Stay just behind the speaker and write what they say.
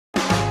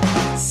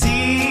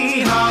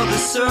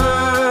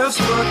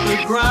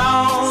the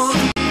ground,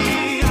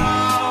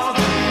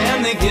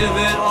 and they give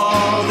it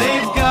all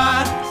they've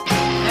got,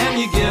 and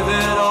you give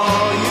it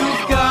all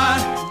you've got,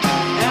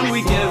 and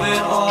we give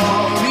it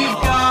all we've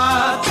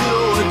got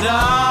till we're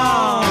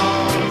down.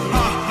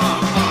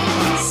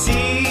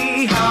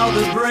 See how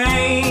the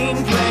brain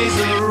plays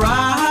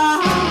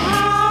around,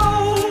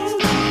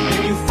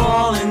 and you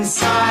fall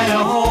inside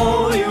a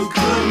hole you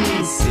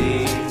couldn't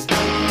see.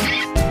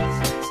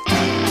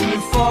 You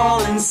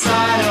fall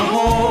inside a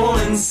hole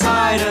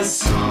inside a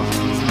someone.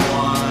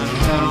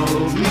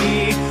 Help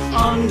me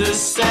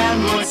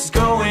understand what's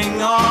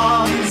going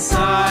on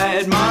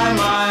inside my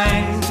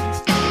mind.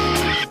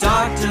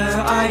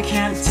 Doctor, I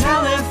can't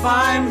tell if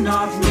I'm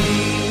not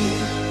me.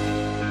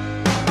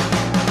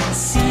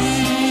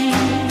 See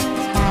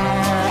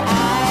how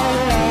I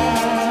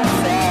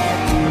laugh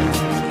at you.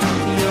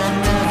 You'll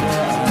never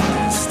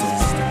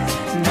understand.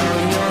 No,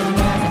 you'll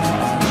never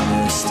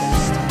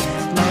understand.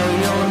 No,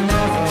 you'll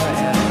never,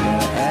 ever,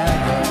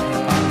 ever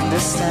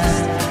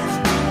understand.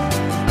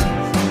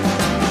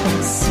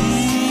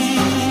 See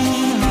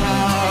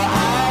how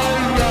I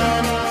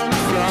run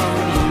from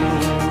you.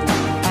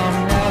 I'll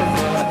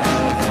never,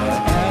 ever,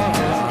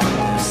 ever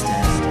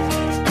understand.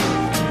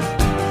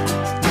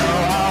 No,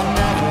 I'll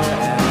never,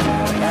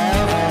 ever,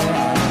 ever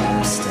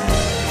understand.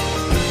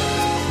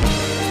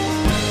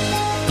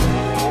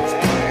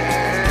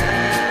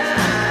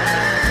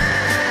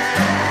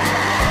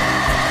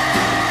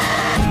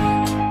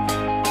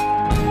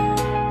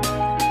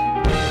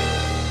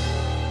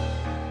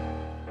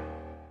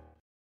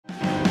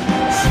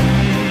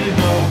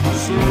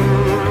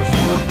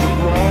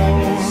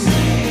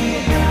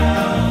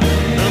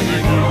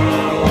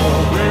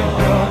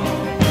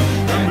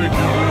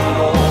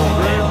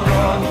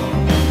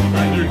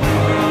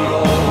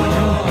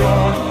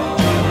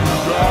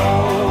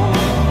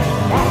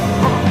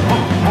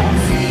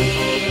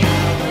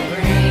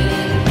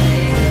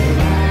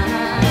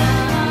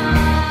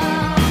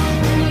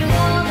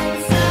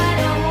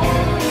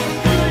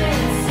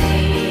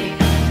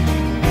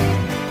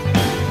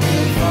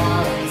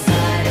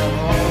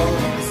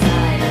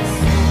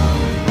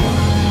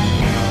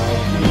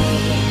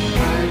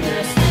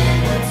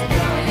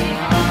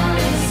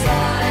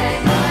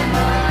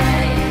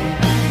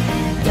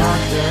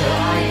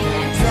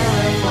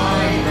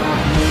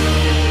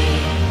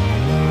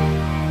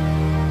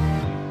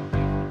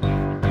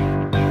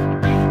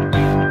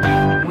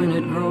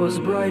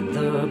 Bright,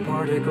 the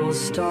particles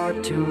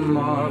start to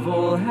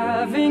marvel,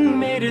 having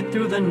made it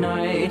through the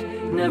night.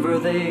 Never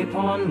they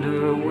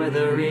ponder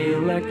whether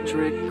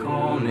electric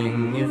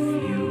calming if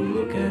you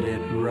look at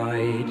it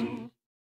right.